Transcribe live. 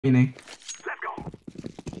Meaning.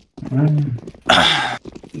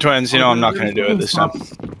 Twins, you know I'm not gonna do it this time.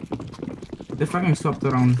 They fucking swapped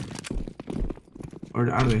around. Or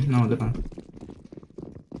are they? No, they're not.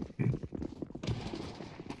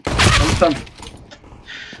 Understand.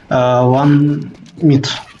 One mid.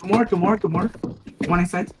 Two more. One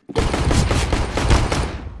inside.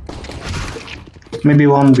 Maybe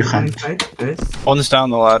one One behind. inside. Yes. One's down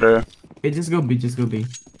the ladder. Okay, just go B.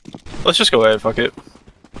 Let's just go A, fuck it.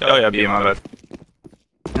 Oh yeah, B, my bad.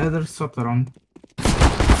 Yeah, they're swapped around.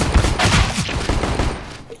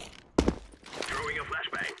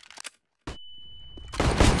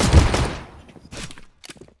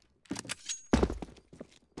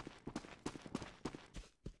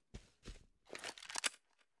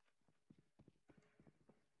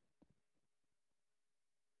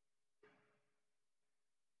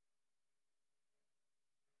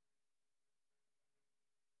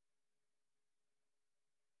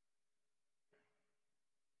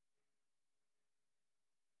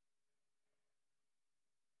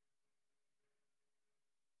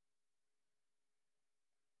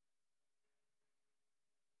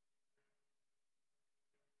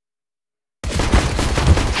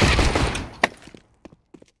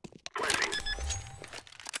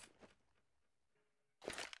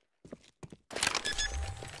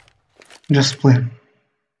 Just play.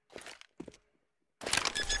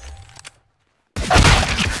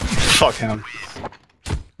 Fuck him.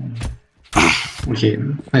 Okay,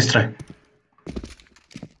 nice try.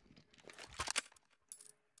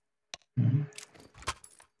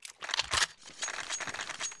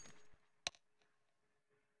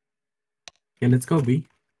 Okay, let's go B.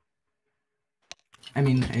 I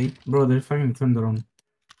mean A. Bro, they're fucking turned around.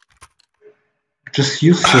 Just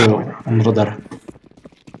use on radar.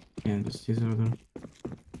 Yeah, just use it over.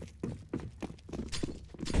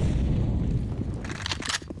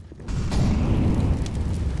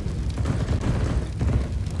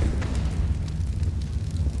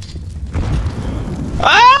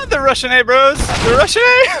 Ah, they're rushing A, bros! They're rushing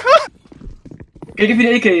A! Can I give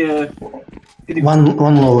you the AK? One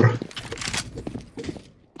lower.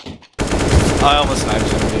 I almost sniped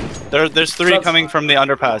him, dude. There's three coming from the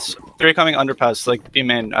underpass. Three coming underpass, like B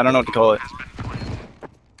main. I don't know what to call it.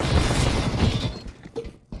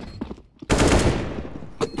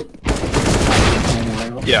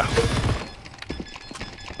 Yeah.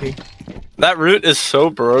 That route is so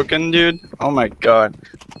broken, dude. Oh my god.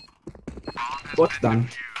 What's done?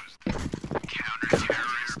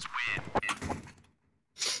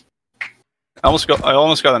 I almost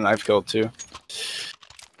got a knife kill too.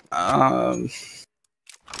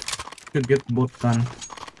 Should get both done.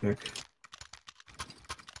 Back.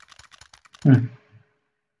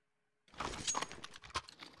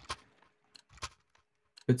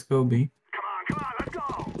 Let's go B. Come on, let's go!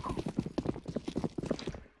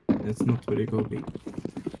 That's not really go B.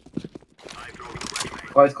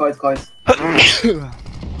 Quiet.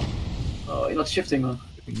 Oh, you're not shifting, man.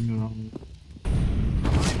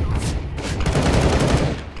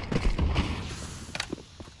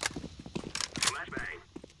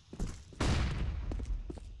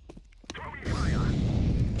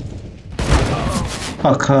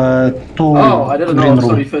 Fuck, two Oh, I didn't know. green I'm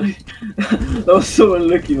sorry, room. Philly. That was so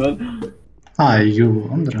unlucky, man. Ah, you,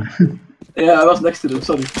 Andre. Yeah, I was next to them.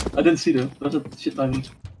 Sorry, I didn't see them. That was a shit timing.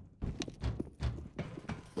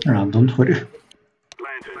 Ah, don't worry. I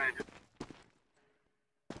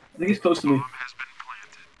think he's close to me.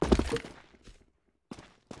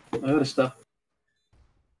 I heard a step.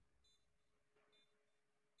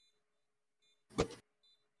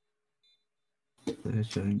 There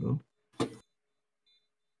shouldn't go.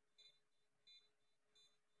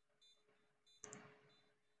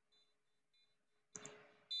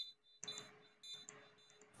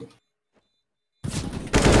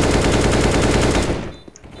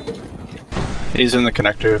 He's in the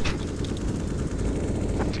connector.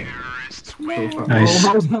 Nice. Oh,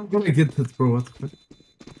 how was I gonna get this, bro? What the fuck?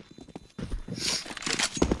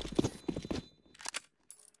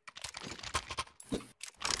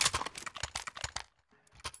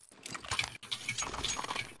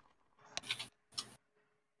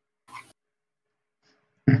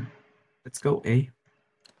 Let's go A.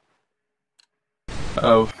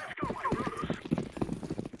 Oh.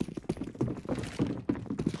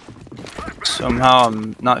 Somehow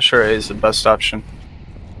I'm not sure A is the best option.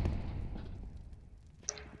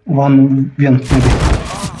 One vent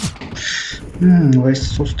maybe. Why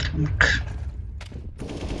is so strong?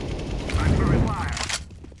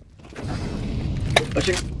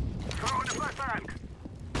 Watching.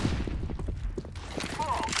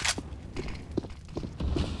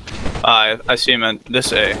 I see him at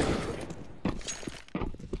this A.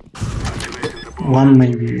 One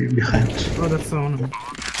maybe behind. Oh, that's the one.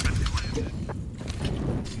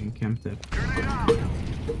 Camped there.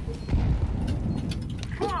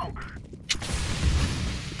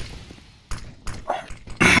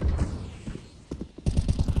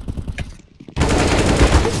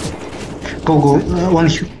 Go. One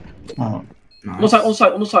hit. Oh, Nice.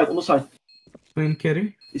 On the side. Playing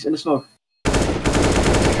carry. He's in the smoke.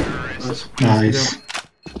 Nice. nice.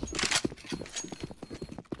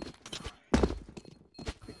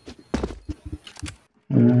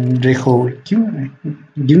 JayCoal,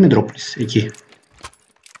 give me drop, please. AK.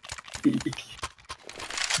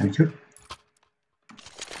 Thank you.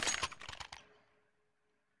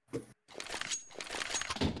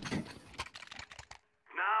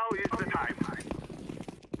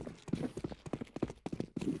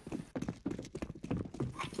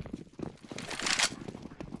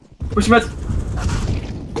 Push him out.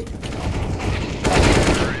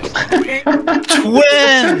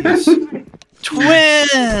 Twins!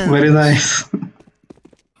 Twins! Very nice.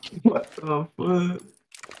 What the fuck?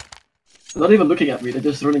 They're not even looking at me, they're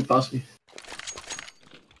just running past me.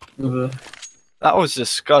 That was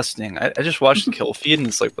disgusting. I just watched the kill feed and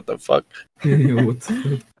it's like, what the fuck? Yeah, what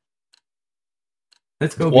the fuck?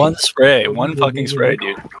 Let's go. One B. spray, one fucking spray,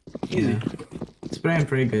 dude. Easy. Spray and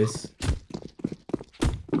pray, guys.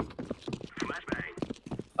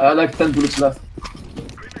 I have like 10 bullets left.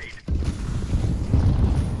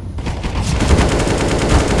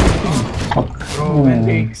 Bro,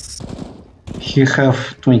 X. He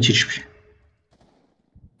have 20 HP.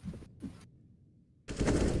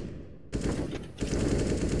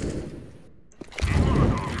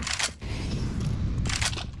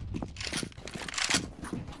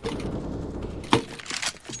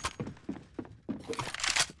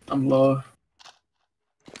 I'm low.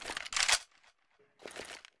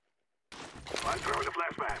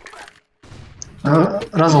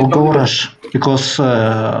 Russell, go rush. Because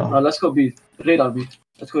Let's go B. Radar B.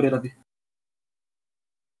 Let's go radar B.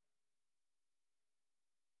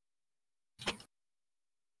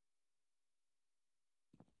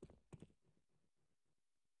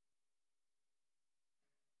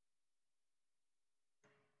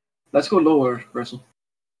 Let's go lower, Russell.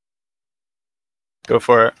 Go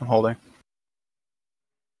for it, I'm holding.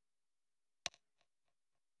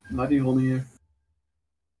 Might be holding here.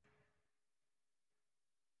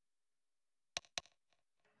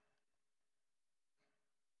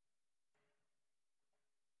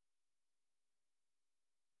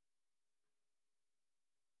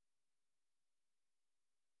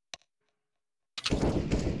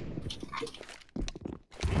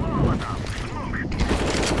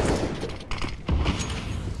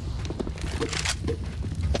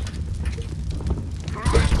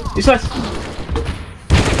 This side!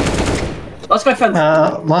 Last guy fence!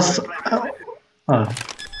 last.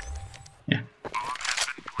 Yeah.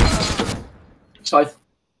 Side.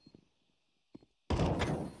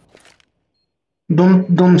 Don't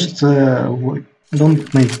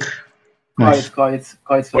make noise. Quiet.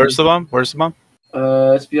 Where's the bomb? Where's the bomb?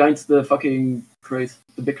 It's behind the fucking crate.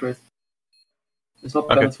 The big crate. It's not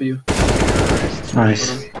planned for you.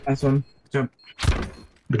 Nice. Nice one. Jump.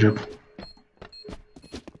 Good job.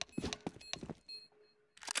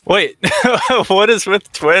 Wait, what is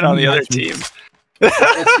with Twin on the other team?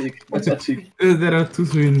 That's sick. That's sick. There are two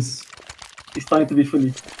twins. It's time to be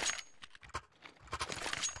funny.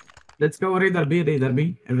 Let's go radar B,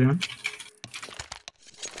 everyone.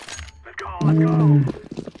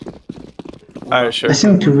 Alright, sure. I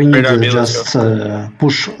think we need Radar to B, let's just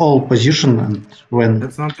push all position, and when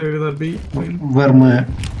That's not radar B. Win. where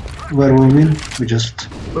we win, we just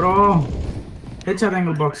Bro, headshot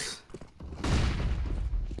angle box.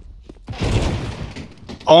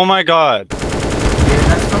 Oh my god. Yeah,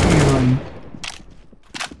 that's fucking annoying.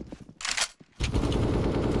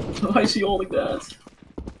 Why is he all like that?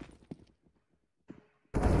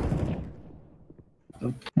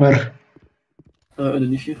 where.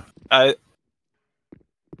 Underneath you.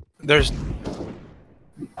 There's...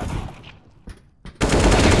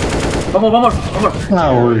 One more.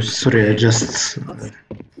 Oh, sorry, I just.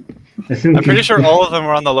 I think. I'm pretty sure all of them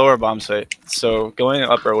were on the lower bomb site, so going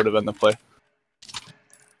upper would have been the play.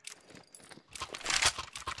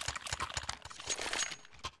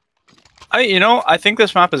 I think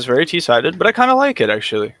this map is very T-sided, but I kind of like it,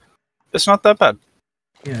 actually. It's not that bad.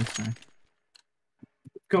 Yeah, it's fine.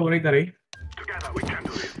 Go radar A.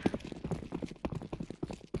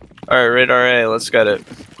 Alright, radar A, let's get it.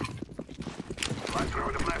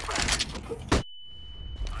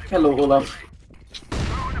 Hello, Olaf.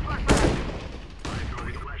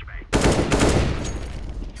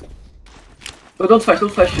 Oh, don't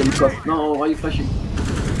flash him, God. No, why are you flashing?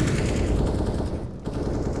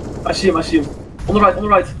 I see him. On the right.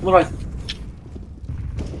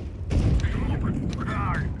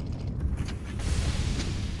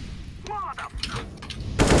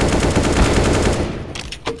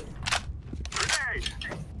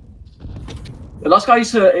 The last guy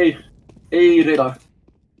is A radar.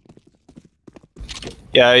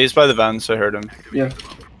 Yeah, he's by the vents. I heard him. Yeah.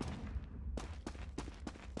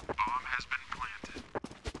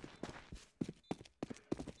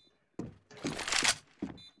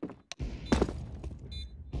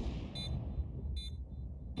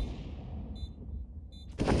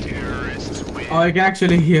 Oh, I can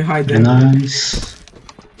actually hide Very them. nice.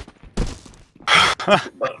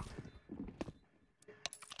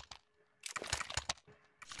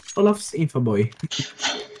 Olaf's info boy.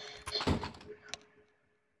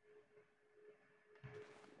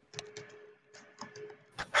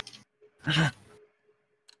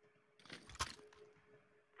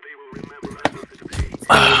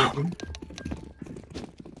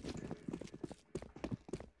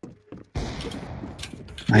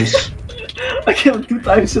 Nice. I killed him 2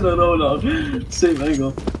 times in a row now. Same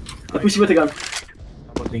angle. I push him with a gun.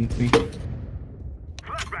 Linked me.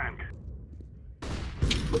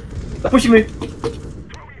 They're pushing me.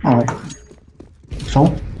 Oh.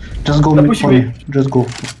 So? Just go They're for pushing me. me. Just go.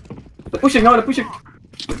 They're pushing. Go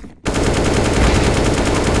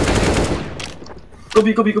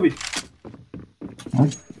B. Oh,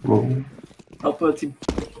 go. Help team.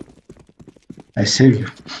 I save you.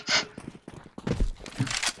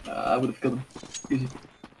 I would have killed him. Easy.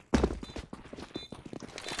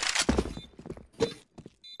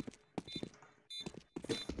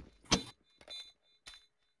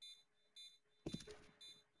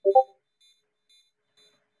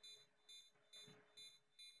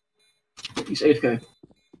 He's AFK.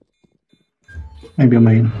 Maybe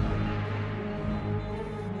main.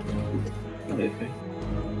 Not AFK.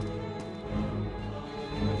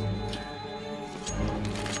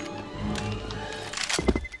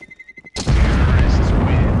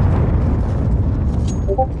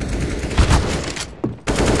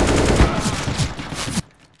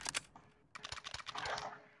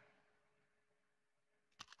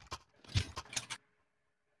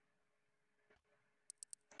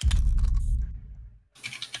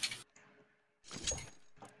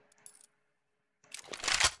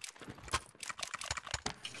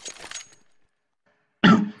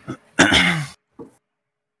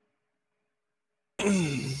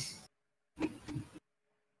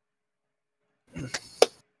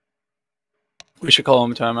 We should call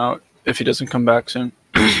him a timeout if he doesn't come back soon.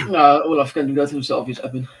 Olaf can do that himself, he's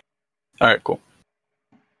admin. Alright, cool.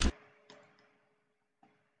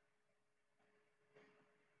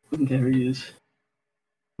 There he is.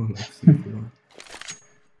 Olaf's info.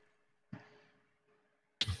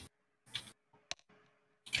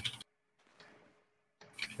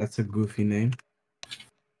 That's a goofy name.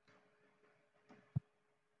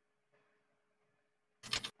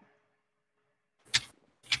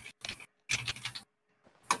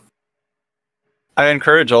 I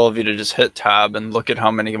encourage all of you to just hit tab and look at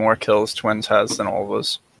how many more kills Twins has than all of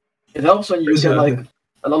us. It helps when you get like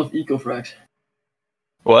a lot of eco frags.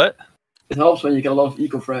 What? It helps when you get a lot of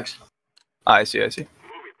eco frags. I see.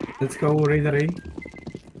 Let's go Raider A.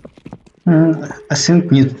 I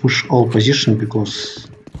think need push all position because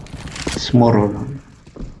it's more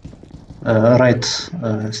right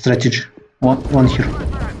strategy. One here.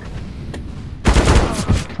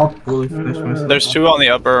 Oh, There's 2 on the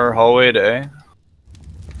upper hallway to A.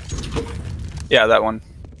 Yeah, that one.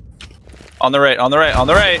 On the right. I know.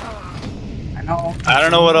 I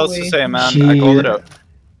don't know what else to say, man. I called it out.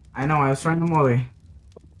 I know, I was trying to molly.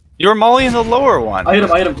 You were mollying the lower one. I hit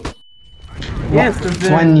him. Yes, there's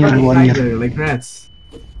one near. Like rats.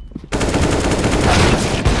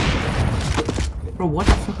 Bro, what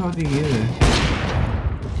the fuck are they here?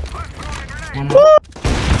 Damn,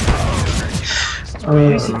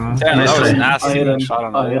 that was I nasty. hit him. Shot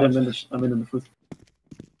on I hit him the in the foot.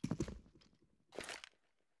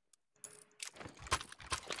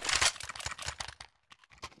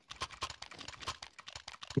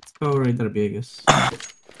 Let's go Raider B, I guess.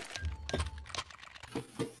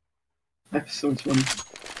 Episode 20.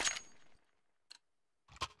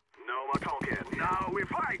 No more talking. Now we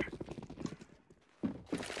fight.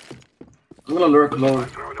 I'm gonna lurk lower.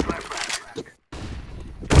 Throw the flashback.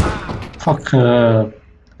 fuck.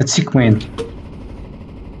 It's sick main.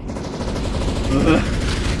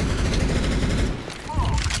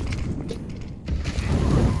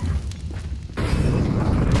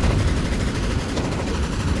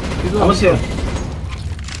 I was here.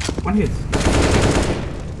 One hit.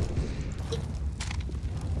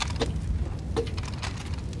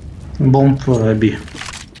 Bomb B.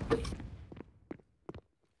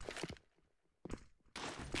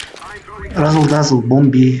 Razzle dazzle, bomb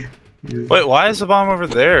B. Wait, why is the bomb over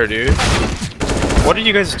there, dude? What are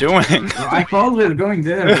you guys doing? Bro, I called we're going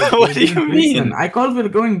there. But What do you didn't mean? listen. I called we're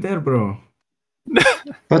going there, bro.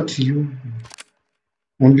 But you...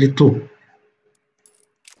 Only two.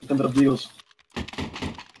 You can drop deals.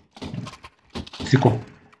 Zico.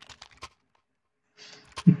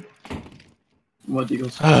 What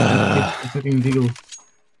deals? Fucking deal. We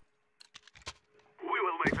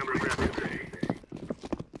will make them regret today.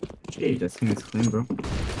 Hey, that skin is clean, bro.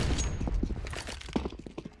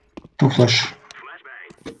 Two flash.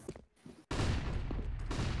 Flashbang.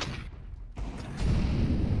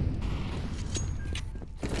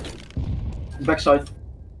 Backside.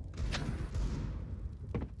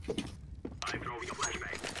 I'm throwing a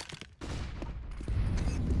flashbang.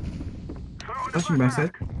 Flashing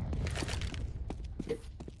backside.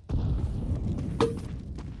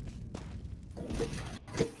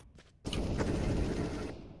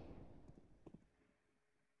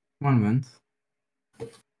 One went.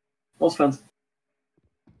 What's fence?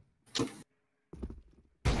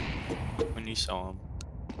 When you saw him.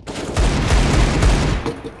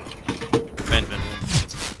 Vent.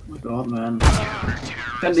 Oh my god, man.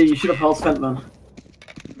 Fendi, you should have held Fent, man.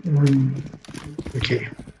 Okay.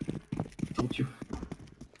 Told you.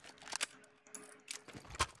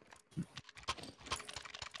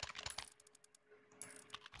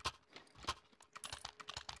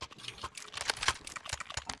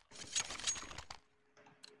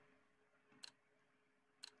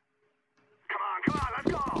 Come on,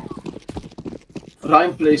 let's go.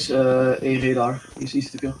 Ryan plays a radar. He's easy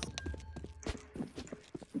to kill.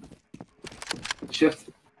 Shift.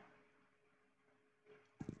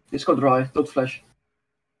 Disco dry, don't flash.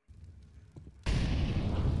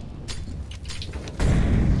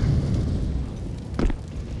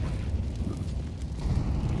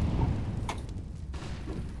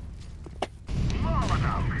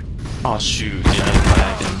 Oh shoot, yeah, I'm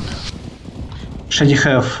lagging. Shady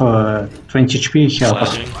have 20 HP, help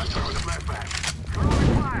us. Flashing. Throwing a flashbang.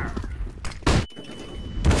 Throwing fire.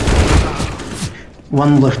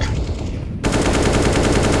 One left.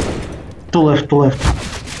 Two left, two left.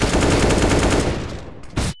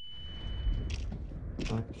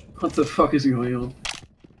 What the fuck is going on?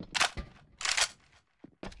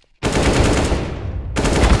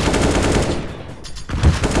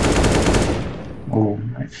 Oh,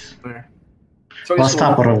 nice. Where? Sorry, Last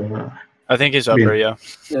small. upper. I think he's upper, yeah.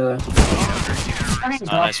 Yeah.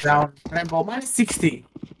 Nice. Down. Rainbow, minus 60.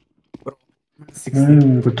 Bro, minus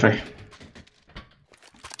 60. Good try.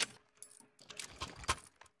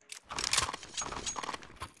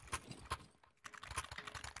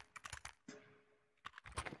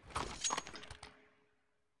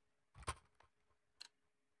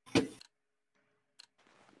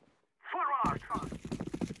 Forward.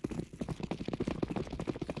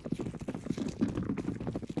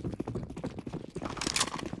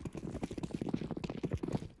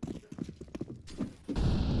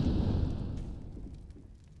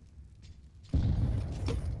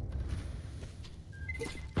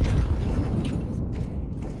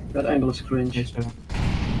 That angle is cringe. Yes, sir.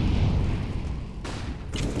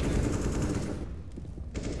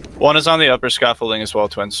 One is on the upper scaffolding as well,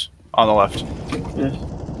 twins. On the left. Yes.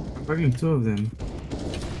 I'm fucking two of them.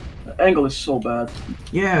 The angle is so bad.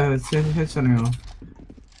 Yeah, it's headshotting off.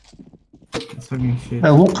 It's fucking shit.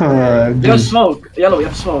 Look, You green. have smoke. Yellow, you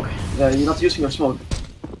have smoke. Yeah, you're not using your smoke.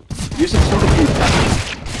 Use the smoke if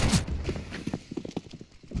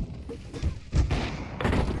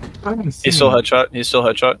He's still headshot. He's still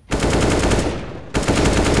headshot.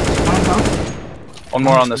 One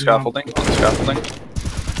more on the scaffolding. On the scaffolding.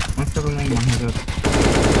 One scaffolding, one headshot.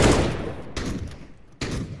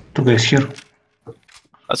 Two guys here.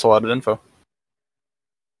 That's a lot of info.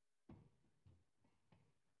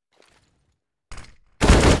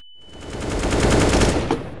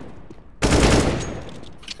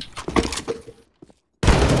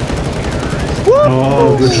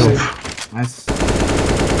 Oh, good job. Nice.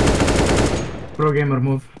 Pro gamer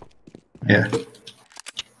move. Yeah.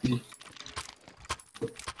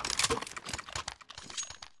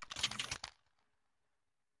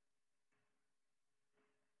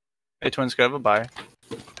 Hey, twins, could I have a buy?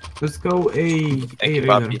 Let's go A Thank A you, raider.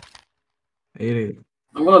 Bobby. A raider.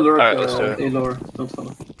 I'm gonna lurk Alright, let's do it. A lower. Don't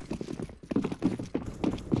follow.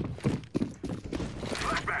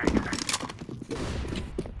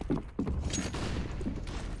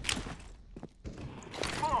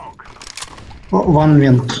 Smoke. One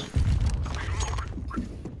vent.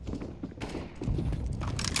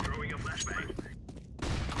 Throwing a flashbang.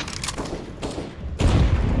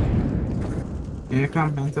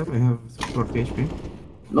 can't enter, I have 40 HP.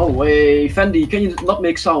 No way, Fendi, can you not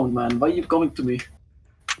make sound, man? Why are you coming to me?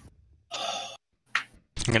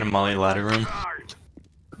 I'm gonna molly ladder room.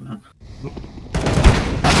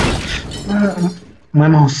 My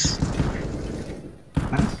mouse.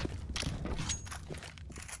 Nice.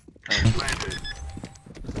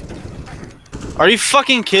 Are you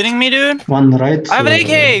fucking kidding me, dude? One right. I have an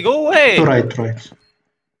AK. Go away. Two right.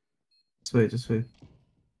 Just wait.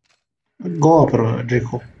 Go up,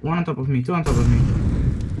 JayCoal. One on top of me, two on top of me.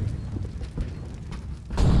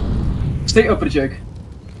 Stay upper, Jake.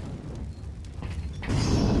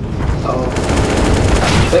 Oh.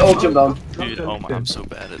 They all jump down. Dude, oh my, I'm so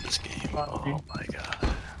bad at this game. Oh my god.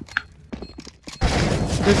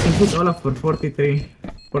 Just put Olaf for 43,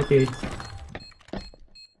 48.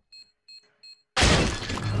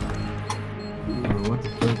 What the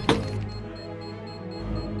fuck?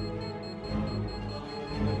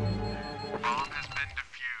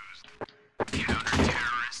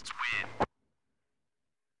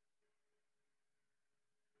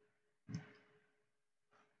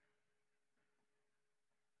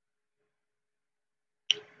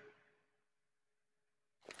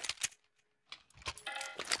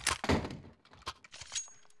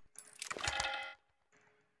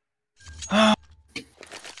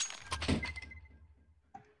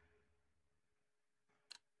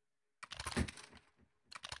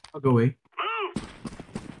 I'll go away.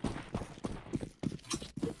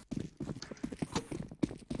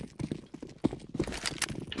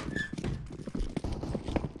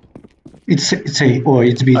 It's A. Oh,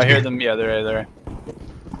 it's B. I hear them. Yeah, they're there.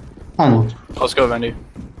 Ah, no. Let's go, Vendy.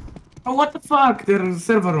 Oh, what the fuck? There's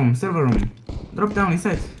server room. Drop down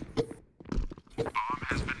inside.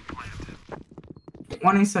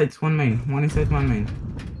 One inside, one main. One inside, one main.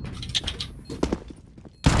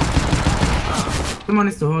 Someone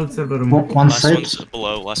needs to hold server room. One Last side. one's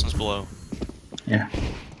below. Last one's below. Yeah.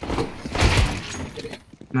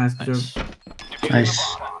 Nice job. Nice.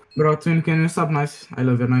 Bro, Twin, can we swap knives? I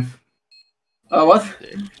love your knife. What?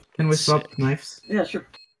 Can we swap knives? Yeah, sure.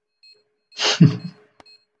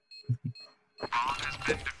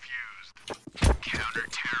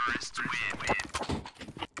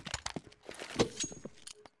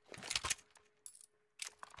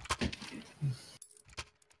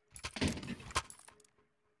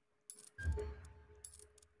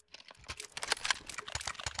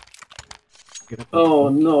 Oh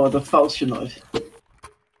no, the false knife. Come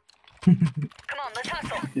on, let's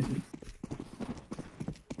hustle.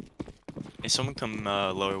 Hey, someone come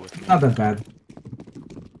lower with me. Not that bad.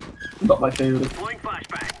 Not my favorite. Deploying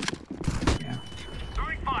flashbang. Yeah.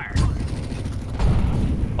 Throwing fire.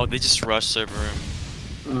 Oh, they just rushed server room.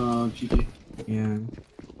 Oh, GG. Yeah.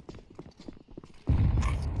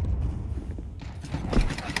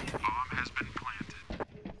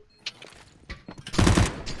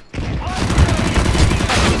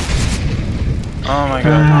 Oh my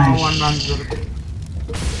god. Oh, one under.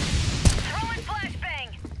 Throwing flashbang.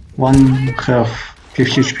 One half.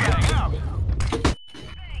 50 HP.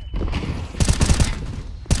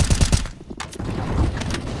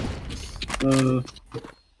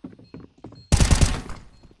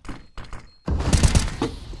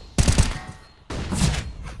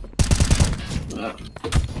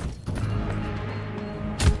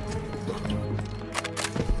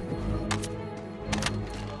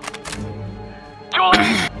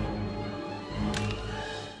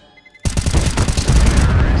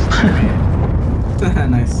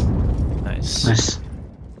 Nice. Nice. Nice.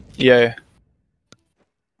 Yeah.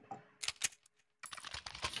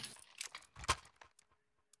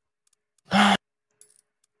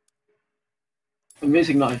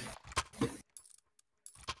 Amazing knife.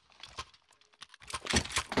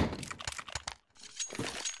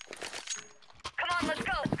 Come on, let's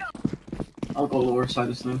go. I'll go lower side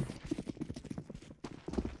this time.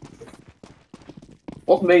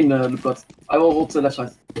 What main, Lucas? I will hold the left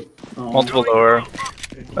side. Oh. Multiple lower.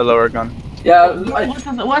 A lower gun. Yeah,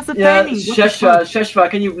 What's the yeah, timing? What the fuck? Sheshva,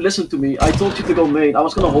 can you listen to me? I told you to go main. I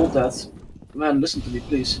was gonna hold that. Man, listen to me,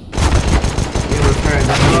 please. Yeah, we're fair,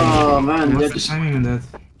 that's Oh man, yeah, What's the just timing on that?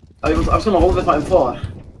 I was gonna hold with my M4.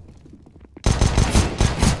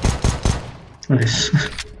 Nice.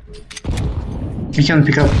 We can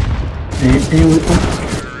pick up any weapon.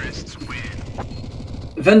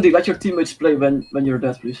 Vendy, let your teammates play when you're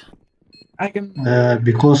dead, please. I can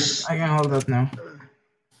Because hold that now.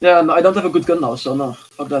 Yeah, no, I don't have a good gun now, so no,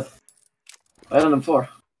 fuck that. I had an M4.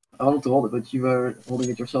 I wanted to hold it, but you were holding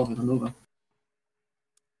it yourself with a Nova.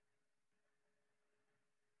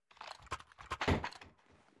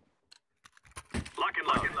 Lock and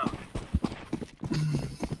load.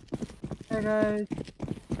 Hey guys.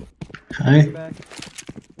 Hi. Back.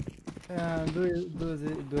 Do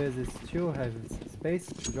you still have space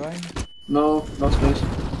to join? No, not space.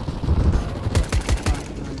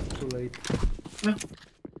 It's too late.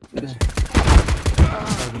 It is.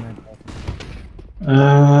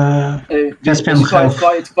 Hey, Caspian just have.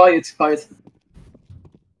 quiet.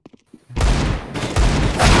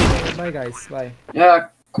 Bye guys, bye. Yeah,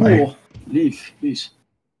 cool. Bye. Leave, please.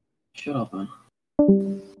 Shut up, man.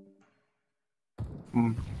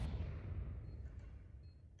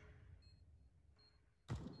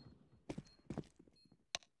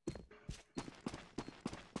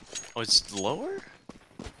 Oh, it's lower?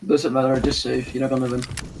 Doesn't matter, just save. You're not gonna win.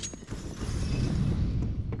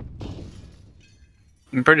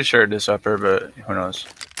 I'm pretty sure it is upper, but who knows?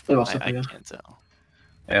 It was I upper, yeah. can't tell.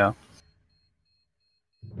 Yeah.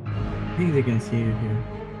 I think they can see you here.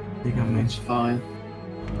 They can It's match. fine.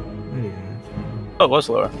 Oh, yeah, it's fine. Oh, it was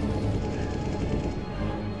lower.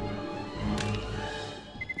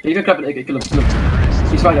 You can grab an AK, kill him.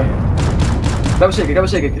 He's fine there. Grab a shaker,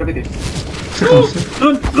 grab a AK.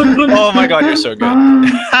 Run! Oh my god, you're so good.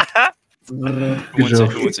 Who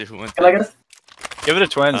wants it? Can I get it? Give it a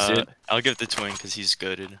twins, dude. I'll give it the twin because he's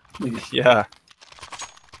goated. Yeah.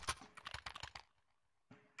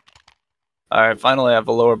 Alright, finally I have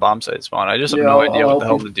a lower bomb site spawn. I just have no idea what the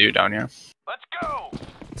hell to do down here. Let's go.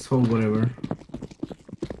 So whatever.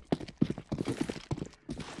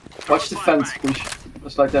 Watch the fence push.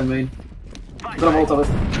 Just like that main. Put a ult of it.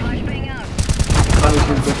 Flashbang out. Finally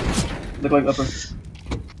swing quick. They're going upper.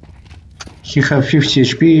 He have 50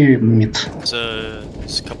 HP mid. It's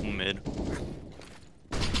a couple mid.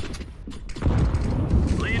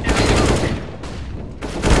 Laying down.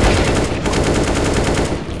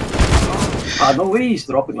 No way he's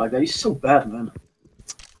dropping like that. He's so bad, man.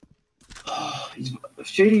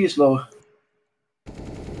 Shady is low.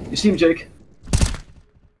 You see him, Jake?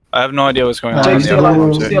 I have no idea what's going on. Jake, on the stay other alive,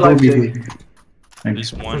 bomb stay site. alive, Jake.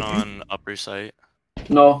 There's one on upper site.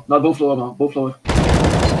 No, not both lower now. Both lower.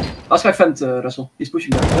 Last guy vent, Russell. He's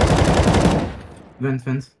pushing that. Vent,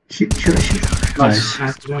 vent. Nice.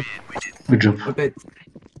 Nice job. Good job. Okay.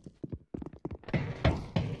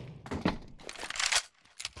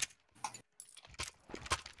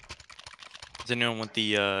 Does anyone want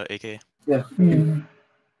the AK? Yeah.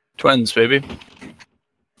 Twins, baby.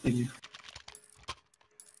 Thank you.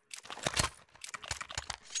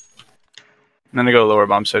 I'm gonna go lower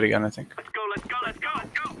bomb site again, I think. Let's go.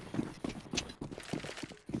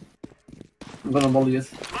 I'm gonna molly it.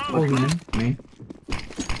 Oh, man. Me.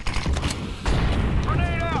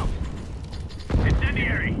 Grenade out.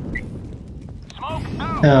 Incendiary. Smoke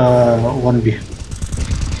out. 1B.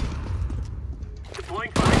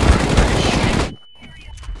 Deploying fire.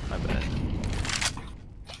 My bad.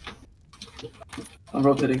 I'm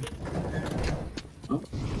rotating. Oh.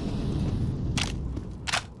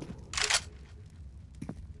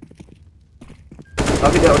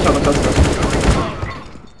 I'll be there, watch out.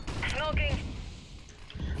 Smoking.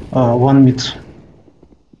 1 mid.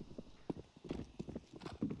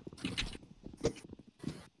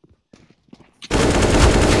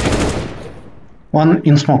 One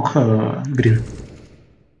in smoke, green.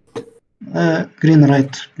 Green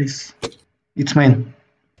right, please. It's main.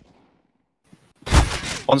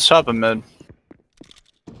 One's top and mid.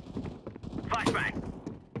 Flashbang.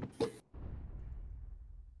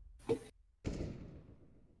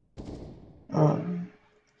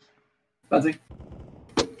 Planting.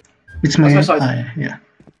 It's main. That's my side. Yeah.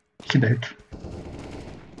 He died.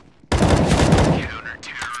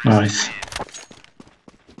 Nice.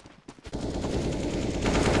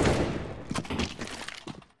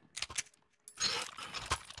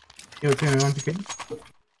 Yo, Tim, you want to kill?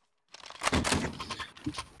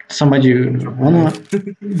 Somebody wanna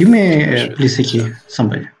give me please a key.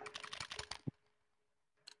 Somebody.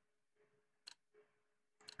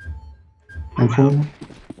 I'm full.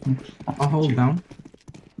 I'll hold down.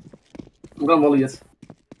 I'm gonna molly it.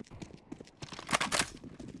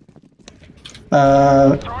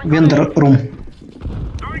 Vendor room.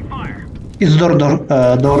 Throwing fire. It's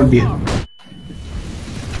door B.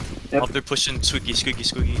 Yep. Oh, they're pushing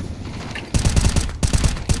squeaky.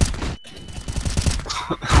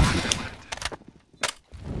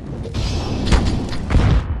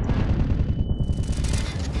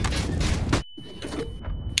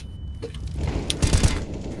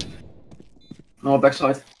 No,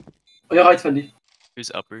 backside. Oh, you're right, Fendi.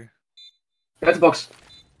 Who's upper? Right the box.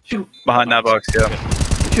 Shoot him. Behind that box, yeah.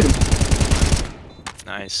 Shoot him.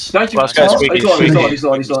 Nice. Nice. Last guy's squeaky, He's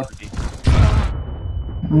low.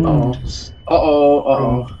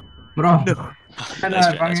 Uh-oh. Bro. Nice, man,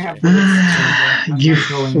 nice, man. Give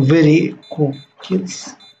very cool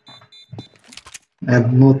kills.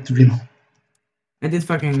 and not win. I did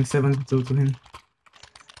fucking 72 to him.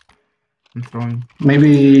 I'm throwing.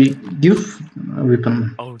 Maybe give a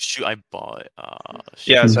weapon. Oh shoot, I bought.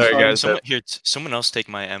 Shit. Yeah, sorry Sorry. guys. Someone here, someone else take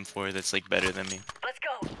my M4 that's like better than me, Let's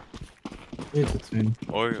go. It's me.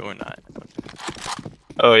 or not.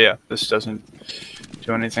 Oh yeah, this doesn't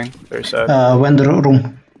do anything. Very sad. Vendor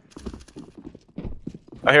room.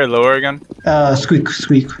 I hear lower again. Squeak,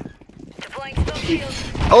 squeak. Deploying smoke shield.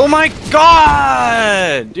 Oh my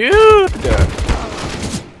god, dude!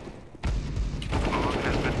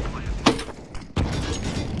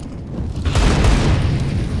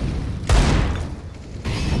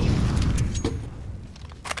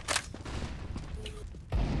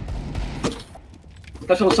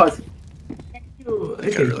 Catch on the side.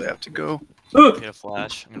 I really have to go. Get a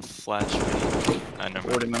flash. I'm gonna flash. I never.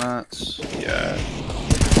 40 minutes. Yeah.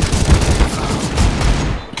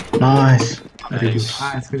 Nice. Very good.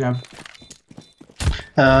 Nice, good job.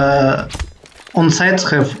 On sites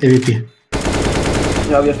have AVP.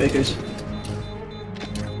 Yeah, we have AKs.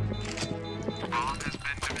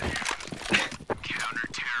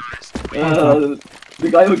 The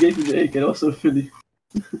guy who gave me the AK, that was so funny.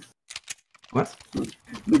 What?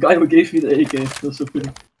 The guy who gave me the AK, that was so funny.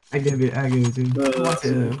 I gave it to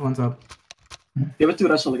you. One's up. Give it to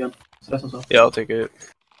Wrestle again. Wrestle's up. Yeah, I'll take it.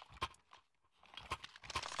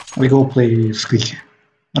 We go play squeak.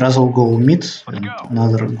 Razzle go mid, and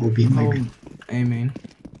another go B maybe. Oh, A main.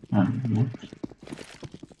 No.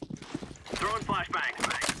 Throwing flashbang.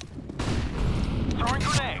 Throwing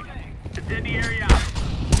grenade. Incendiary out.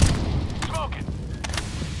 Smoking.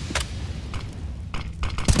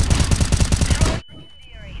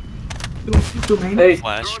 Two main. Hey,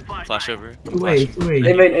 Flash over. Two A.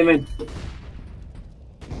 hey main, hey main.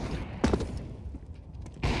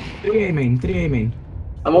 3 A main. 3 A main.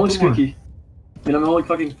 I'm only Come on. squeaky. I mean, I'm only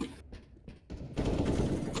fucking.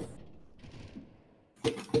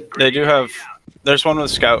 They do have. There's one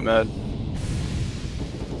with scout med. I'm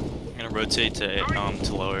gonna rotate to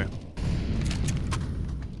lower.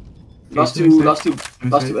 Last two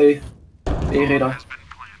A. A radar.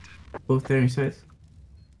 Both there inside.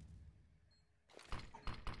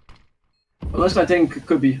 Unless I think it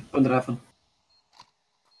could be under heaven.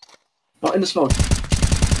 Not in the smoke.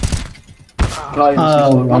 Right, in the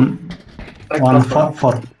smoke. One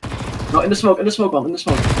four. No, in the smoke, in the smoke, in the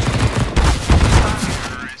smoke.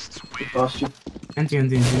 Good pass you. Anti.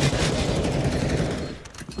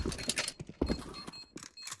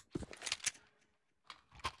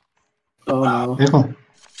 Oh no. JayCoal.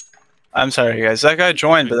 I'm sorry, guys. That guy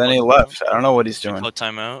joined, but then he left. I don't know what he's doing. Call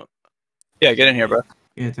timeout. Yeah, get in here, bro.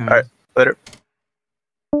 Yeah, time. Alright. Later.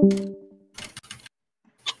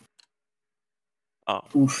 Oh,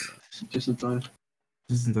 Oof. Just in time.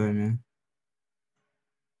 Just in time, man.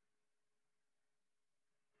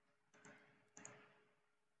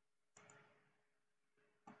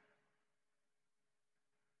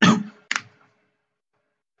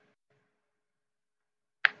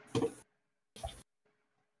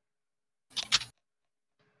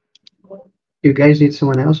 You guys need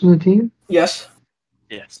someone else on the team? Yes.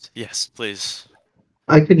 yes, please.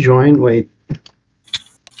 I could join. Wait.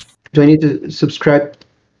 Do I need to subscribe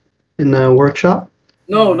in the workshop?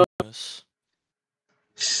 No. Yes.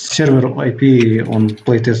 Server IP on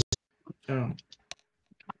Playtest. Oh.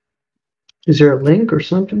 Is there a link or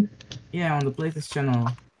something? Yeah, on the Playtest channel.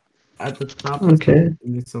 At the top. Okay.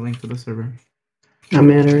 It's a link to the server. I'm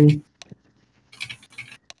entering.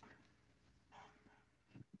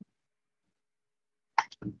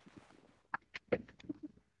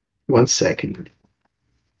 One second.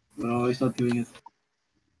 No, he's not doing it.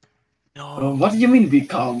 No. What do you mean we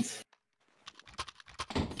can't? This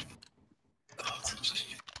is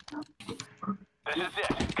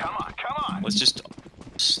it. Come on. Let's just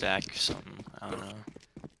stack something. I don't know.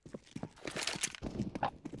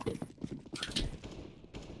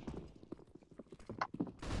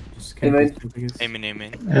 Just Hey, can't man. do it, I guess.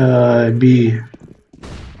 Aiming. B.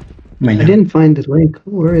 Main. I didn't find the link.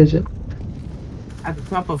 Where is it? At the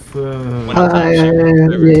top of. One Ah, of the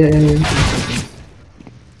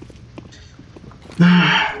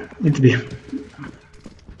yeah. It's B.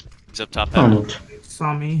 He's up top. Oh, Heaven. not.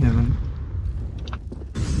 Saw me, heaven.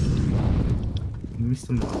 Missed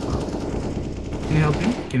him. Can you help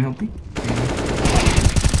me?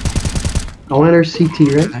 I'll enter CT,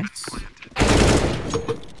 right? Nice.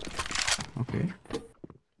 Okay.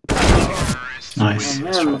 Nice. Oh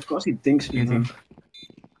man, of course he thinks we Easy. have.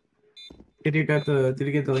 Did you get the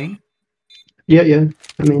link? Yeah.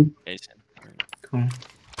 I mean, Jason. Cool.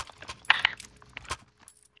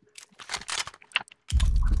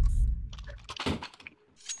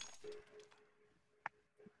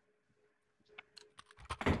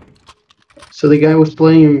 So the guy was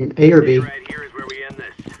playing A or B? Right here is where we end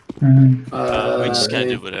this. We just gotta A.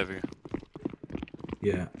 do whatever.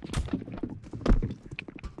 Yeah.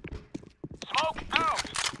 Smoke out.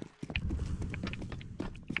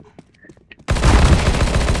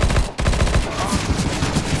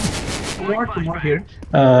 Two more here.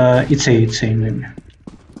 It's A maybe.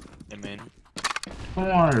 I mean, Two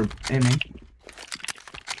more aiming.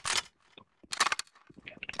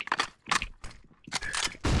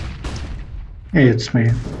 It's me.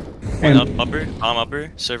 one And up upper, bomb upper,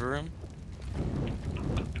 server room.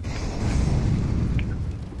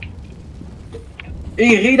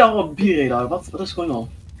 A radar or B radar? What is going on,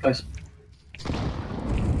 guys?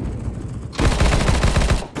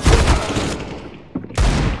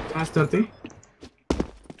 Minus 30.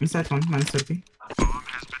 Inside one, minus 30.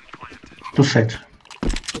 two side.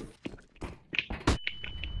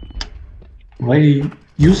 Why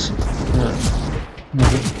use?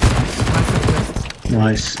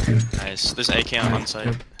 Nice. Okay. Nice. There's AK on one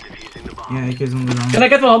side. Yeah, AK is on the ground. Can I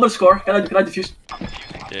get 100 score? Can I defuse?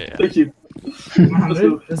 Yeah. Thank you.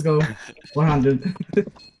 100? Let's go. 100.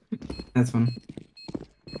 That's fun.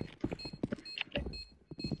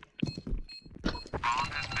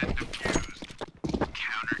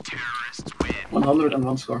 Counter-terrorists win.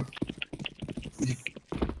 101 score.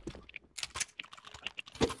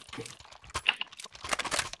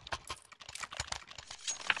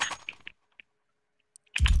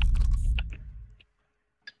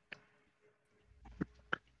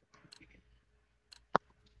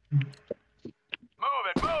 Move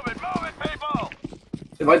it, people!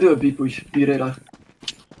 If I do a B push, B radar.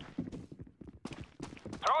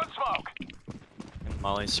 Throwing smoke.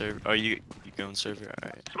 Molly server. Oh, you going server?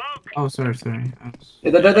 Alright. Smoke. Oh, sorry.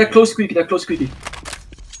 Yeah, that close squeaky, that close squeaky.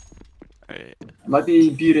 Alright. Might be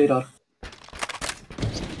B radar.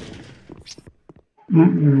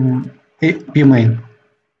 B main.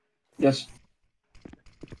 Yes.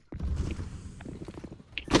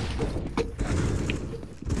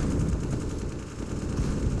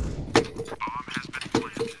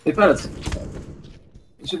 Hey, Parrot.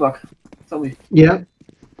 Zubak, tell me. Yeah.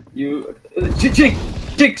 You.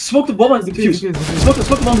 Jake, smoke the bomb and defuse. Smoke the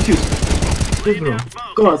bomb and defuse. Good, bro.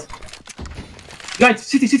 Come on. Guys,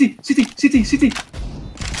 city.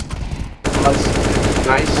 Nice.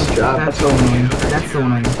 Nice job. That's so annoying. That's so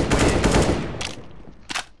annoying.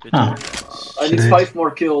 Good Ah. job. I need Shit. 5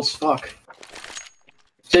 more kills. Fuck.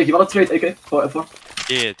 Jake, you wanna trade AK for F4?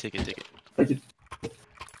 Yeah, take it. Thank you.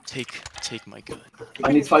 Take my gun.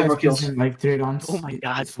 I need 5 more kills. Like 3 rounds. Oh my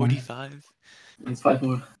god, It's fine. 45. I need 5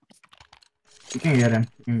 more. You can get him.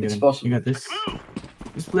 It's possible. You got this.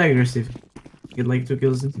 Just play aggressive. Get like 2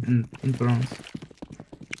 kills in 2 rounds.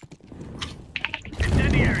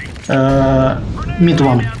 Incendiary. Mid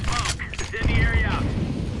one. Down smoke. Incendiary out.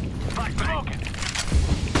 Flashbang.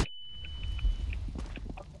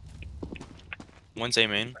 One's A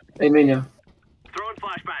main. Hey, Mania. Throwing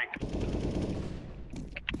flashbang.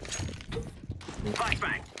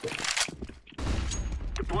 Flashbang.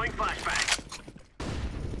 Deploying flashbang.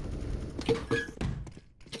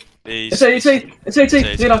 It's A.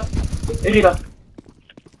 Radar. Hey, radar.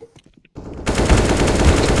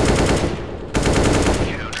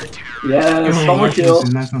 Yes, one more kill.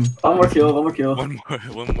 Nice one. One more kill.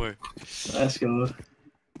 One more. Let's go.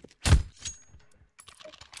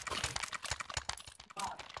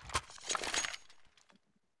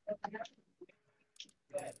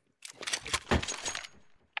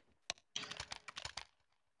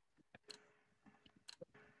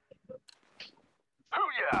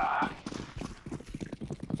 Hoo-yah!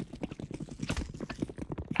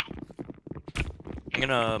 I'm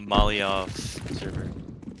gonna molly off server.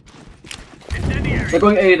 Incendiary. They're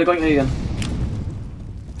going A again.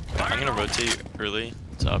 I'm gonna rotate early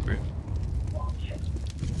to upper.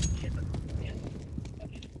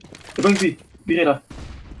 They're going B. B radar.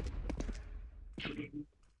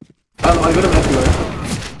 I don't know, I heard them everywhere.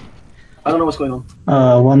 I don't know what's going on.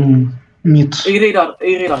 One mid. A radar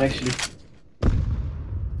actually.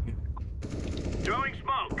 Throwing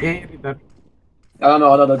smoke. Yeah, that. I don't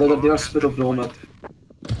know, they are split of the whole map.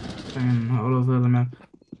 And all over the map.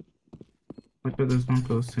 But there's one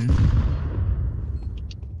close to him.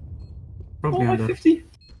 Probably Oh, under. 50.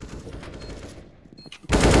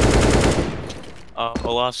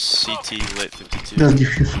 Olaf's CT lit 52. Just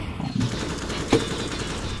diffuse.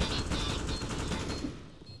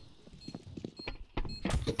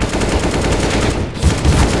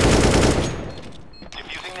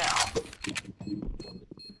 Diffusing now.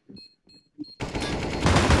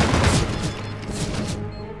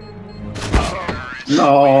 No.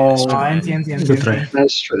 Oh, NT. Good try.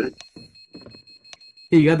 Nice try.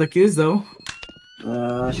 You got the kills though.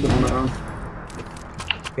 I should have won that round.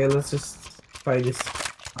 Okay, let's just fight this.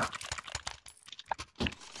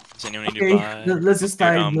 Does anyone need Okay, to buy? let's just Dude,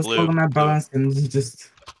 tie. Let's blue, follow my blue. balance and just.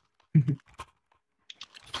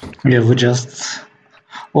 Yeah, we just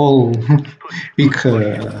all pick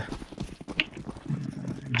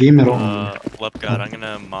gamer only. Lep God, I'm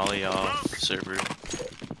gonna molly off server.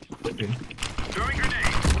 Okay. Throwing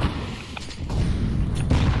grenade.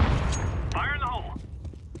 Fire in the hole.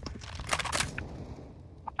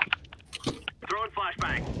 Throwing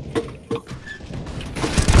flashbang.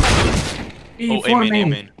 Oh, Four A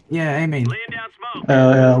main. Yeah, A main. Laying down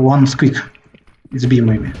smoke. One squeak. It's B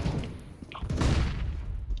maybe.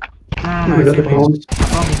 No, We it's got A the main. bomb.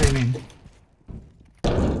 Bomb is A main.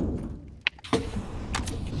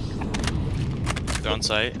 They're on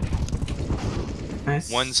site.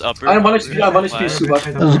 Nice. One's upper. I managed to, yeah, I managed to flag. use super.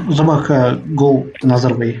 Zabak, go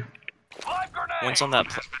another way. Live grenade. One's on that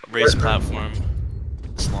raised platform.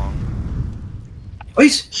 It's long.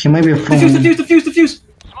 Nice! He may be from Defuse!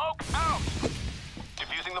 Smoke out.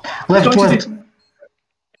 Defusing the bomb. left, Don't you left.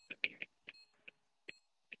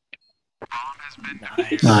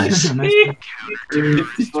 Nice. Nice. Nice.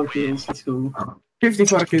 54 kills, let's go.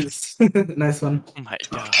 54 kills. Nice one. Oh my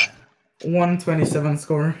god. 127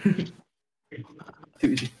 score.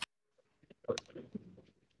 Too easy.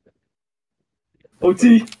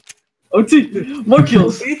 OT! OT! More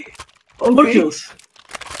kills! More kills!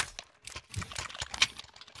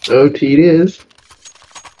 OT it is.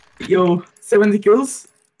 Yo, 70 kills.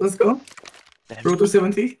 Let's go. Damn. Road to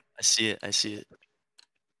 70. I see it. Let's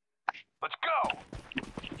go.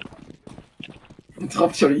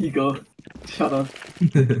 Drop your ego. Shut up.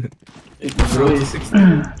 Road to 60.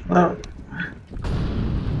 Well,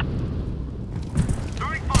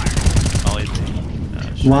 Throwing fire. Molly.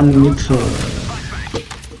 one mid.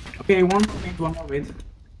 Okay, one more mid.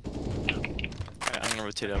 Alright, I'm gonna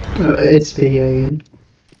rotate up. It's B again.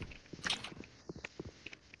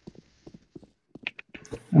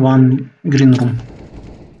 One green room.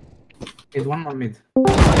 Mid, one more mid.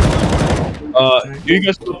 Do you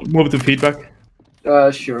guys move to feedback?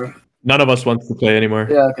 Sure. None of us wants to play anymore.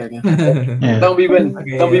 Yeah, okay. Yeah. Then we win.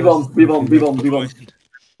 Okay, Then we yeah, won. We won.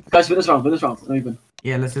 Guys, win this round. Then we win.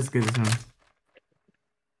 Yeah, let's just get this one.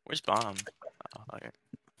 Where's bomb? Oh, okay.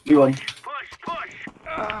 We won. Push.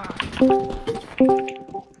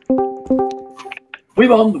 We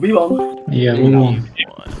won. Yeah, we won.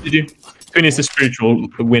 Did you finish the spiritual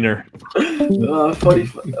winner?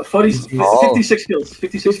 56 kills. 56 kills.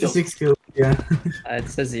 56 kills, yeah. It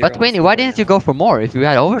says 0. But Queenie, why didn't you go for more? If you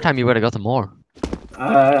had overtime, you would have gotten more.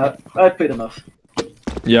 I played enough.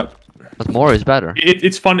 Yeah. But more is better.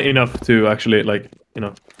 It's fun enough to actually, like, you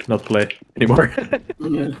know, not play anymore.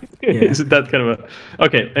 Yeah. Is it that kind of a...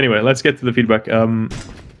 Okay, anyway, let's get to the feedback.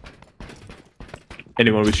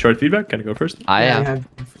 Anyone with short feedback? Can I go first? I I am. have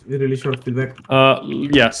really short feedback.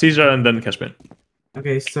 Yeah, Caesar and then Caspian.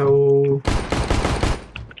 Okay, so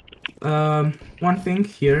one thing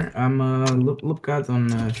here. I'm look at on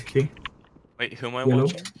CT. Wait, who am I Yellow.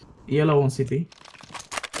 watching? Yellow on CT.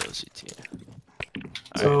 CT.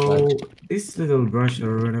 So this little brush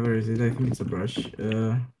or whatever is it? I think it's a brush.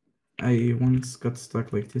 I once got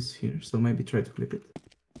stuck like this here, so maybe try to flip it.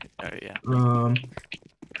 Alright, yeah.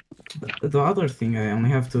 The other thing, I only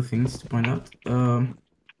have two things to point out.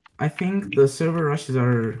 I think the server rushes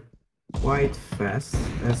are quite fast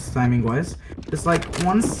as timing wise. It's like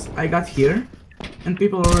once I got here and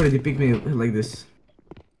people already picked me like this.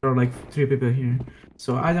 There are like 3 people here.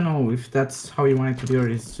 So I don't know if that's how you want it to be or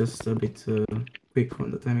it's just a bit quick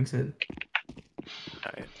on the timing side.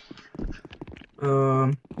 Alright.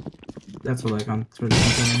 That's all I can't really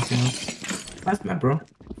think of anything else. Nice map, bro.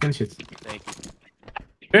 Finish it. Thank you.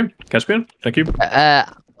 Okay, Caspian, thank you. I'm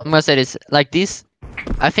gonna say this like this.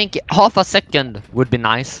 I think half a second would be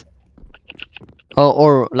nice.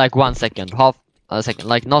 Or like 1 second, half a second,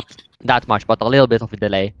 like not that much, but a little bit of a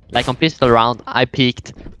delay. Like on pistol round, I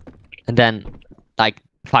peeked, and then like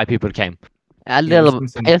 5 people came.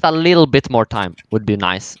 Just a little bit more time would be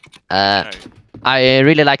nice. Alright. I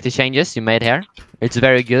really like the changes you made here. It's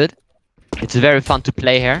very good. It's very fun to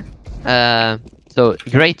play here. So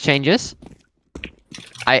great changes.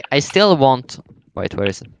 I still want. Wait, where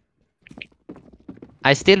is it?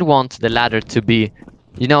 I still want the ladder to be.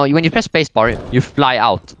 You know, when you press spacebar, you fly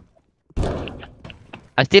out.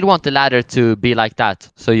 I still want the ladder to be like that,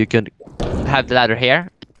 so you can have the ladder here,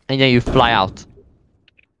 and then you fly out.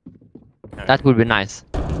 That would be nice.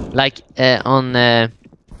 Like on,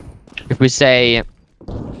 if we say,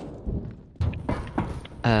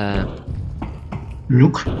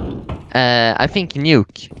 Nuke. I think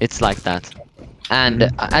Nuke, it's like that.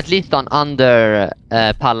 and at least on under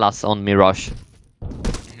Palace on Mirage.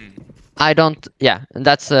 I don't. Yeah,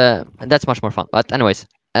 that's much more fun. But anyways,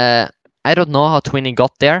 I don't know how Twinny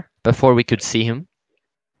got there before we could see him.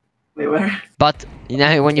 Wait, where? But you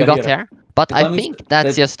know when you got there. But The I timings- think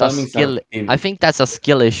that's the just a timings are skill. team. I think that's a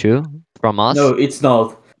skill issue from us. No, it's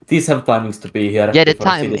not. These have timings to be here. Yeah, the before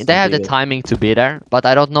time cities they have the completed. timing to be there, but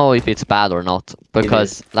I don't know if it's bad or not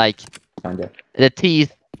because like Kinda. the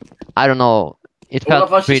teeth. I don't know. It All of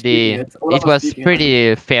felt us are pretty. speaking it. All of It us was speaking it.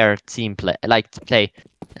 pretty fair team play, play,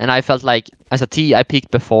 and I felt like as a T I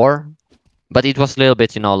peaked before, but it was a little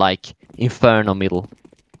bit, you know, like Inferno middle.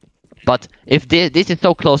 But if this is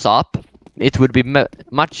so close up, it would be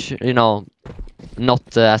much, you know,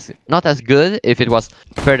 not as good if it was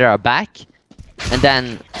further back, and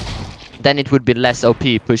then it would be less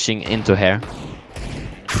OP pushing into here.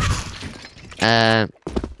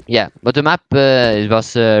 Yeah, but the map it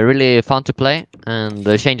was really fun to play, and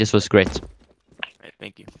the changes was great. Right,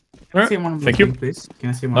 thank you. Can I see one more Thank you. thing, please? Can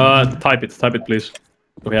I see one more thing? Type it, please.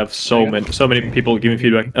 We have so many people giving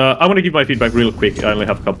feedback. I want to give my feedback real quick. I only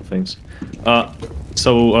have a couple things.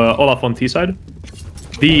 So Olaf on T side.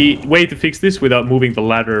 The way to fix this without moving the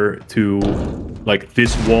ladder to like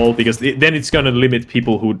this wall, because then it's gonna limit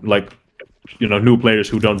people who like, you know, new players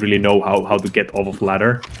who don't really know how to get off of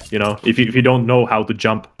ladder. You know, if you don't know how to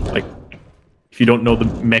jump, like if you don't know the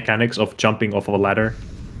mechanics of jumping off of a ladder,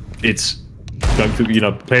 it's going to, you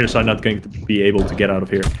know, players are not going to be able to get out of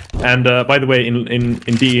here. And by the way, in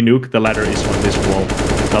DE Nuke, the ladder is on this wall,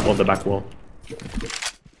 not on the back wall.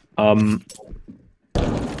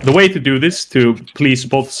 The way to do this to please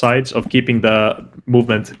both sides of keeping the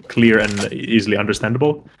movement clear and easily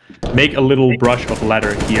understandable, make a little brush of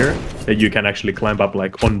ladder here that you can actually climb up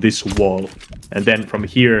like on this wall, and then from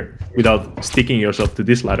here, without sticking yourself to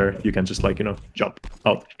this ladder, you can just like, you know, jump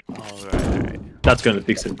out. Alright. That's gonna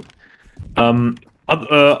fix it.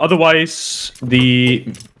 Otherwise,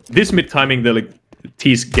 this mid timing, the like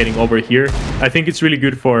T's getting over here, I think it's really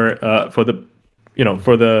good for the, you know,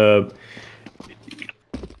 for the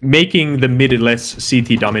making the mid less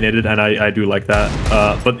CT dominated, and I do like that.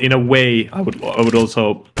 But in a way, I would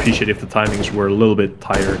also appreciate if the timings were a little bit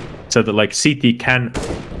tighter, so that like CT can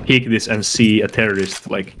peek this and see a terrorist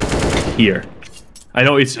like here. I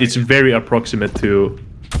know it's very approximate to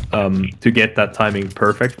get that timing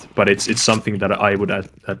perfect, but it's something that I would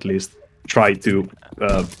at least try to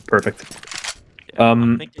perfect.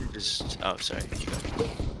 I'm thinking just. Oh, sorry. You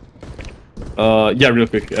go. Yeah, real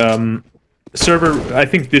quick. Server, I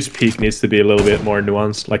think this peak needs to be a little bit more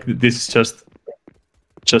nuanced. Like this is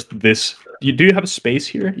just this. Do you have a space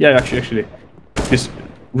here? Yeah, actually, this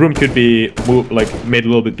room could be made a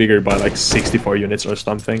little bit bigger by like 64 units or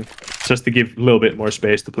something, just to give a little bit more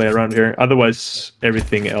space to play around here. Otherwise,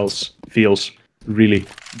 everything else feels really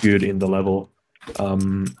good in the level.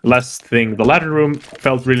 Last thing, the ladder room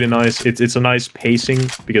felt really nice. It's a nice pacing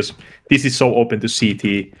because this is so open to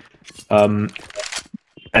CT.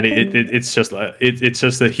 And it's just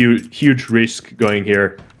a huge risk going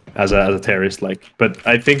here as a terrorist, like. But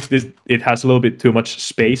I think it has a little bit too much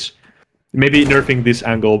space. Maybe nerfing this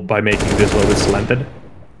angle by making this a little bit slanted,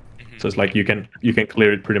 so it's like you can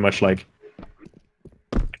clear it pretty much like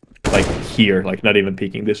here, like not even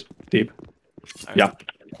peeking this deep. Yeah,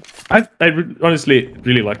 I honestly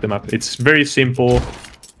really like the map. It's very simple,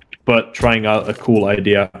 but trying out a cool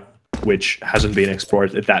idea which hasn't been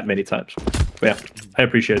explored that many times. But yeah, I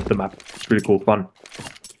appreciate the map. It's really cool, fun.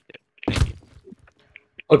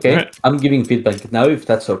 Okay, Right. I'm giving feedback now, if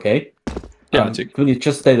that's okay. Yeah, Can you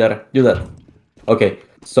just stay there? Do that. Okay,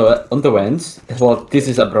 so on the vents, well, this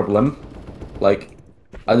is a problem. Like,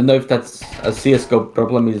 I don't know if that's a CSGO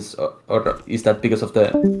problem, or is that because of the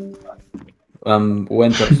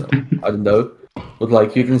venters? I don't know. But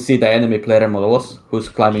like, you can see the enemy player models who's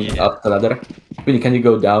climbing up the ladder. Really, can you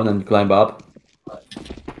go down and climb up?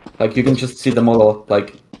 Like, you can just see the model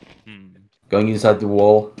like going inside the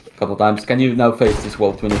wall a couple times. Can you now face this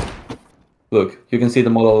wall, Twinny? Look, you can see the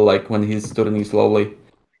model like when he's turning slowly.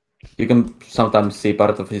 You can sometimes see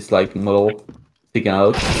part of his like model sticking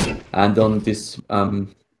out. And on this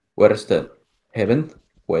where's the heaven?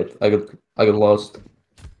 Wait, I got lost.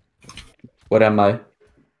 Where am I?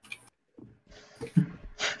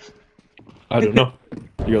 I don't know.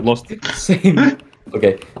 You got lost. Same.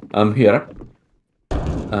 Okay, here.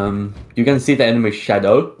 You can see the enemy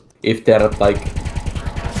shadow if they're like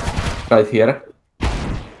right here.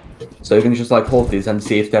 So you can just like hold this and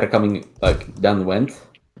see if they're coming like down vent.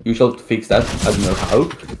 You should fix that. I don't know how,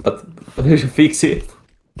 but you should fix it.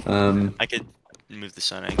 I could move the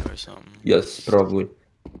sun angle or something. Yes, probably.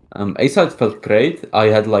 A side felt great. I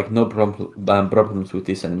had like no problems with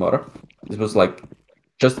this anymore. This was like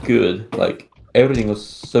just good. Like everything was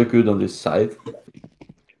so good on this side.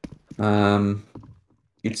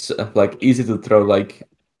 It's like easy to throw like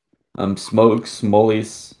smokes,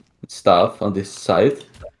 mollies, stuff on this side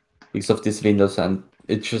because of these windows, and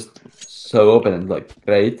it's just so open and like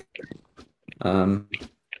great. And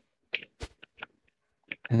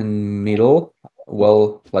middle,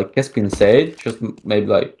 well, like Caspian said, just maybe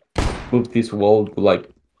like move this wall to like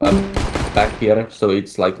back here, so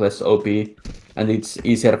it's like less OP, and it's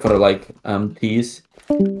easier for like T's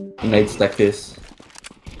mates like this.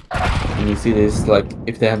 And you see this, like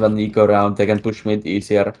if they have an eco round, they can push mid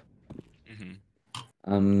easier.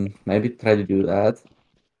 Maybe try to do that.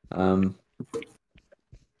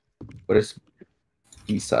 Where is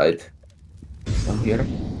B side? Down here.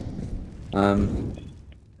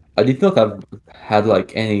 I did not have had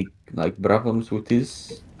like any like problems with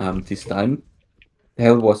this this time. The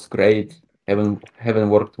hell was great. Heaven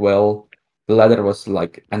worked well. The ladder was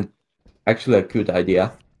like actually a good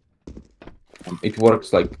idea. It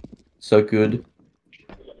works like so good.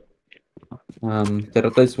 The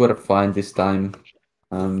rotates were fine this time.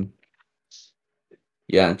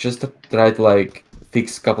 Yeah, just to try to like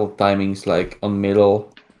fix couple timings like on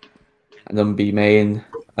middle and on B main.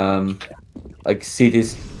 Like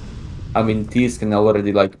cities. I mean, T's can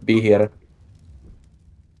already like be here.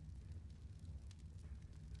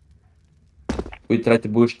 We try to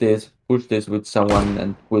push this with someone,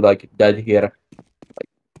 and we like died here, like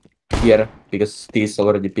here, because T's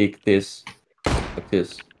already picked this, like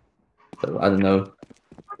this. So I don't know.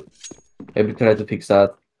 Maybe try to fix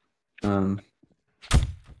that.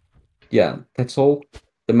 Yeah, that's all.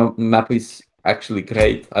 The map is actually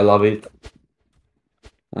great. I love it.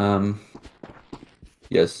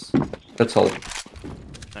 Yes, that's all.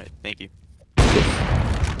 Alright, thank you.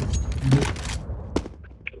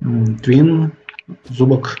 Twin,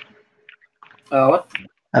 Zubok. What?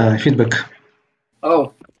 Feedback.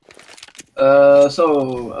 Oh. I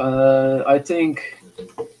think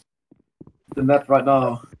the map right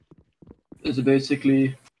now is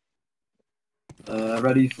basically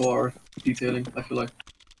ready for detailing, I feel like.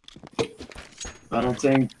 I don't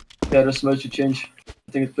think there's much to change.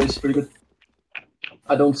 I think it plays pretty good.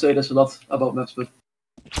 I don't say this a lot about maps, but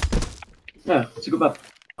yeah, it's a good map.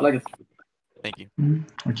 I like it. Thank you.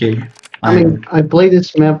 Okay. I mean, I played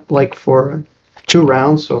this map like for 2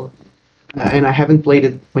 rounds, so and I haven't played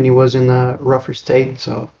it when it was in a rougher state,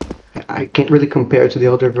 so I can't really compare to the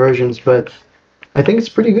older versions, but I think it's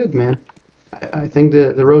pretty good, man. I think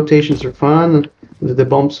the rotations are fun, the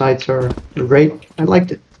bomb sites are great. I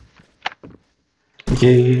liked it.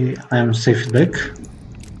 Okay, I am safe back.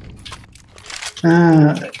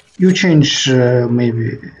 You change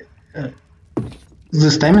maybe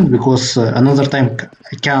this timing because another time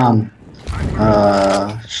I can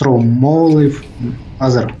throw more if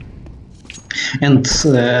other. And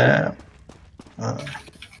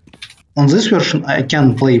on this version I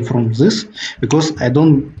can play from this because I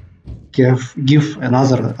don't give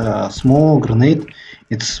another small grenade.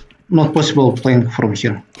 It's not possible playing from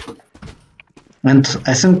here. And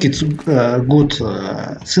I think it's a good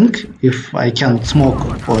thing if I can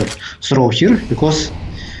smoke or throw here, because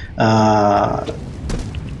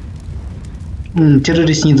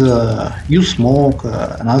terrorists need use smoke,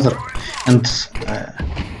 another, and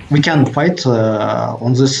we can fight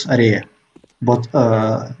on this area. But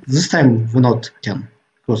this time we not can,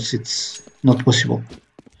 because it's not possible.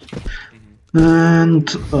 And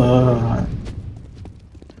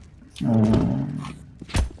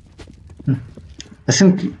I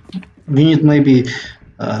think we need maybe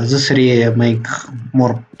this area make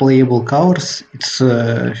more playable covers. It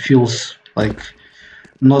feels like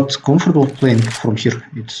not comfortable playing from here.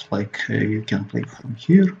 It's like you can play from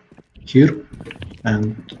here,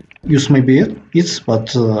 and use maybe it,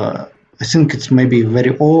 but I think it's maybe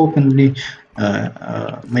very openly.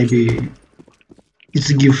 Maybe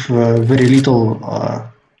it's give very little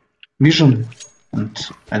vision, and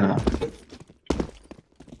I don't know.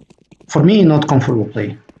 For me, not comfortable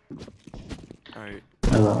play. Alright.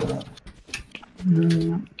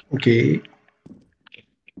 Okay.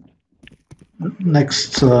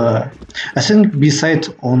 Next, I think beside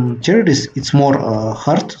on terrorists, it's more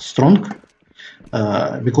hard, strong,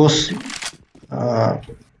 because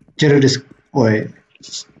terrorists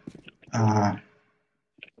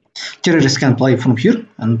can play from here,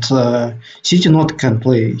 and city not can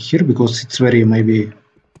play here because it's very maybe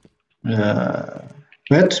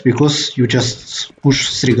bad, because you just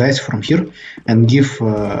push 3 guys from here and give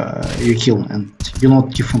you kill, and you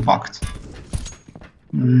not give impact.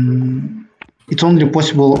 it's only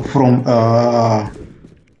possible from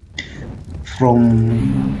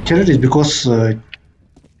terrorists because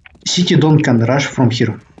city don't can rush from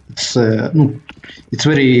here. It's it's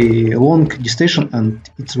very long distance and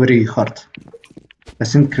it's very hard. I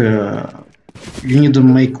think you need to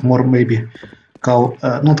make more maybe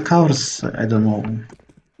not covers. I don't know.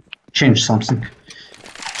 Change something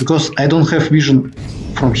because I don't have vision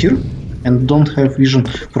from here and don't have vision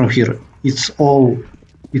from here. It's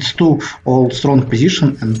too all strong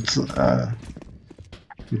position and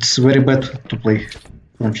it's very bad to play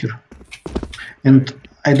from here. And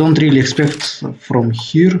I don't really expect from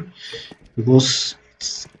here because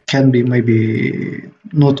it can be maybe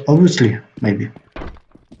not obviously maybe,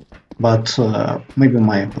 but maybe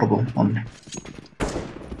my problem only.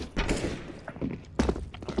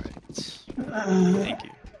 Thank you.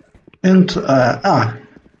 And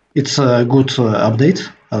it's a good update.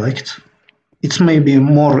 I like it. It's maybe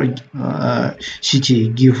more city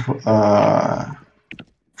give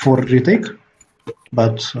for retake,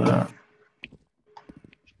 but I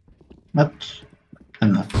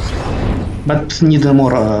don't know. But need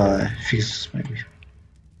more fix maybe.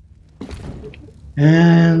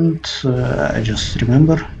 And I just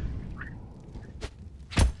remember.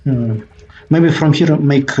 Maybe from here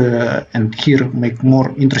make and here make more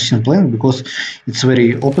interesting plan because it's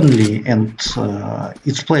very openly and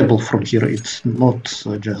it's playable from here. It's not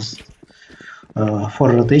just for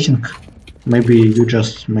rotating. Maybe you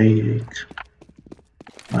just make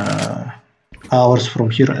hours from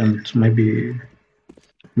here and maybe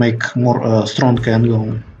make more strong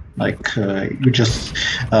angle. Like you just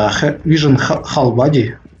vision half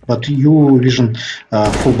body, but you vision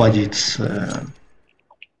full body. It's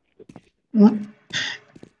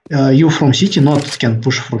you from city not can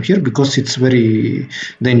push from here because it's very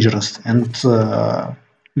dangerous and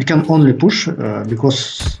we can only push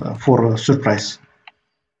because for surprise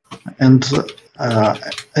and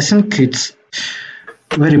I think it's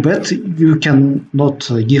very bad. You can not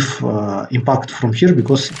give impact from here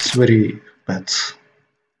because it's very bad.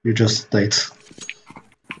 You just died.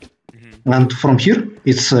 And from here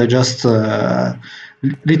it's just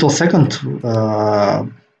little second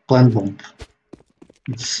plant bomb.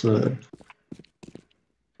 It's Can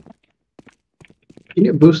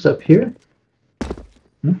you boost up here?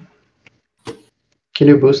 Can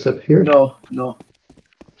you boost up here? No.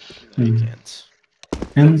 I can't.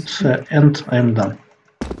 and I'm done.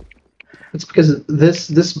 It's because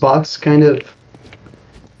this box kind of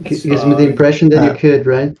gives me the impression that you could,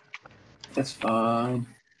 right? That's fine.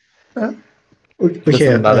 Okay,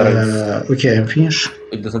 Doesn't matter. okay, I'm finished.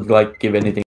 It doesn't like give anything.